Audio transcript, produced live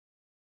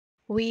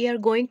We are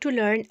going to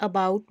learn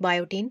about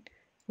biotin,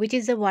 which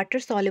is a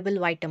water-soluble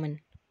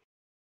vitamin.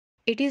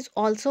 It is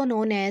also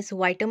known as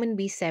vitamin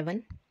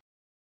B7.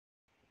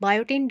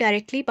 Biotin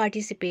directly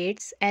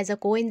participates as a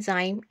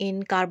coenzyme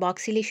in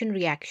carboxylation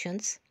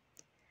reactions,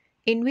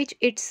 in which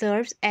it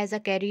serves as a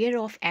carrier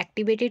of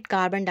activated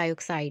carbon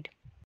dioxide.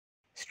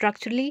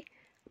 Structurally,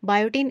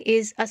 biotin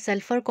is a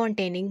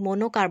sulfur-containing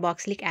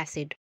monocarboxylic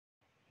acid.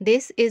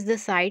 This is the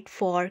site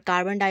for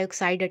carbon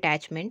dioxide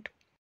attachment,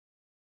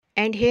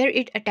 and here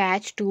it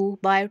attached to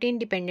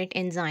biotin-dependent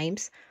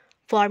enzymes,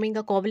 forming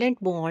a covalent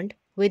bond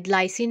with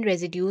lysine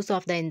residues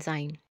of the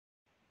enzyme.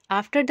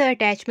 After the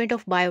attachment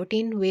of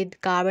biotin with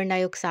carbon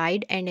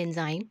dioxide and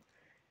enzyme,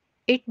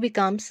 it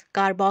becomes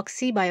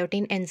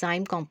carboxy-biotin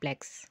enzyme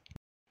complex.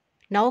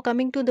 Now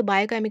coming to the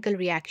biochemical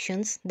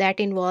reactions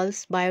that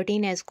involves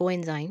biotin as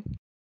coenzyme.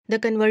 The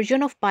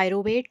conversion of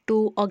pyruvate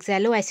to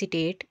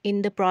oxaloacetate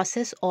in the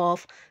process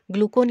of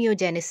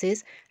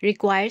gluconeogenesis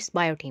requires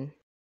biotin.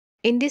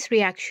 In this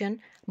reaction,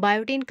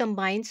 biotin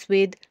combines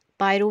with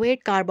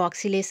pyruvate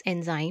carboxylase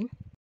enzyme.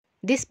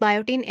 This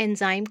biotin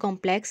enzyme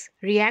complex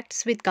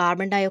reacts with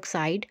carbon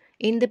dioxide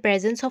in the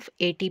presence of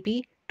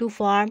ATP to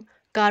form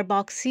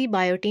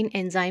carboxy-biotin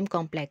enzyme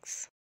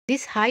complex.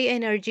 This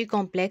high-energy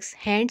complex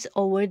hands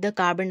over the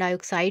carbon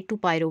dioxide to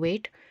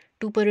pyruvate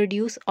to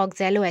produce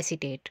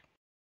oxaloacetate.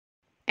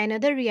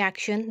 Another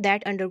reaction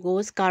that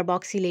undergoes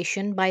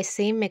carboxylation by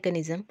same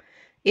mechanism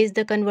is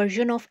the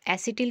conversion of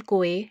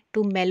acetyl-CoA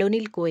to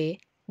malonyl-CoA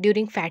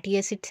during fatty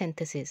acid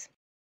synthesis.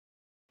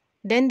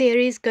 Then there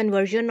is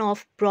conversion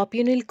of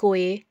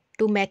propionyl-CoA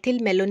to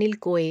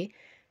methyl-malonyl-CoA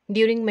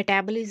during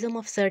metabolism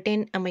of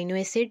certain amino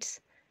acids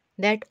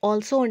that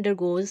also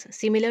undergoes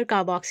similar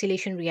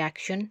carboxylation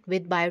reaction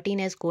with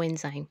biotin as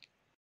coenzyme.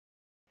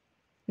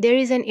 There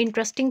is an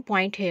interesting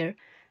point here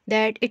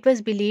that it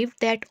was believed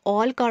that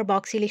all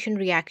carboxylation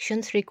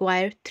reactions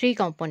require three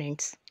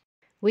components,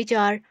 which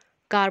are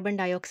carbon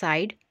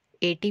dioxide,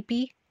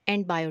 ATP,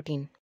 and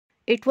biotin.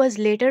 It was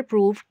later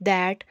proved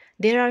that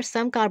there are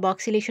some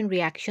carboxylation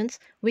reactions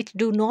which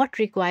do not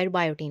require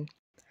biotin.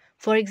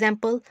 For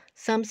example,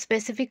 some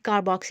specific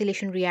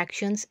carboxylation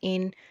reactions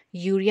in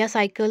urea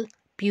cycle,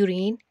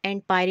 purine,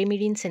 and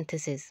pyrimidine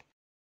synthesis.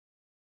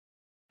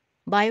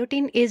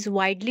 Biotin is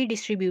widely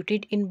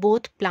distributed in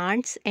both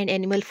plants and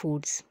animal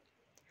foods.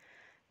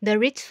 The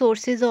rich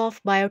sources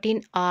of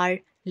biotin are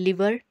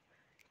liver,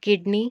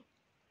 kidney,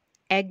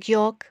 egg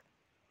yolk,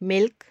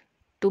 milk,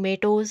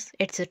 tomatoes,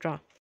 etc.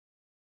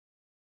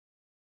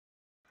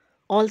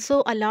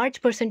 Also, a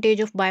large percentage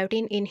of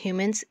biotin in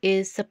humans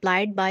is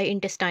supplied by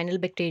intestinal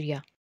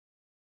bacteria.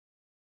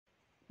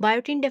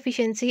 Biotin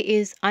deficiency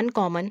is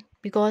uncommon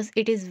because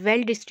it is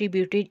well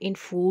distributed in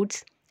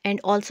foods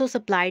and also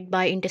supplied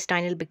by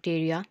intestinal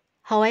bacteria.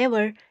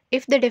 However,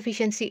 if the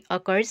deficiency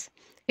occurs,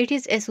 it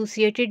is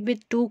associated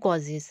with two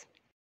causes.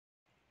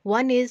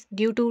 One is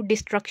due to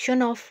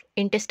destruction of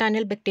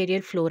intestinal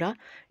bacterial flora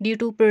due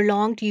to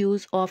prolonged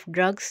use of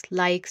drugs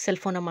like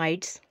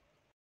sulfonamides.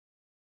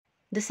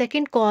 The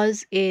second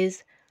cause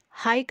is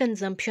high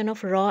consumption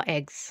of raw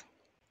eggs.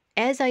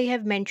 As I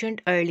have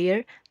mentioned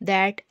earlier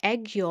that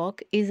egg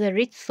yolk is a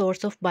rich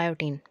source of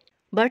biotin,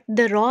 but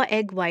the raw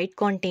egg white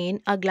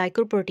contain a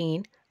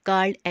glycoprotein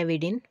called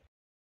avidin.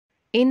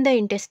 In the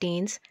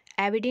intestines,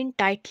 avidin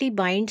tightly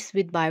binds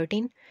with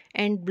biotin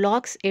and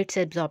blocks its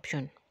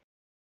absorption.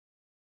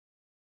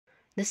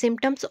 The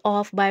symptoms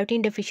of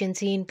biotin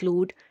deficiency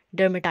include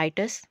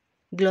dermatitis,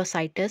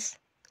 glossitis,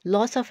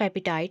 loss of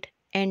appetite,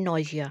 and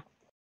nausea.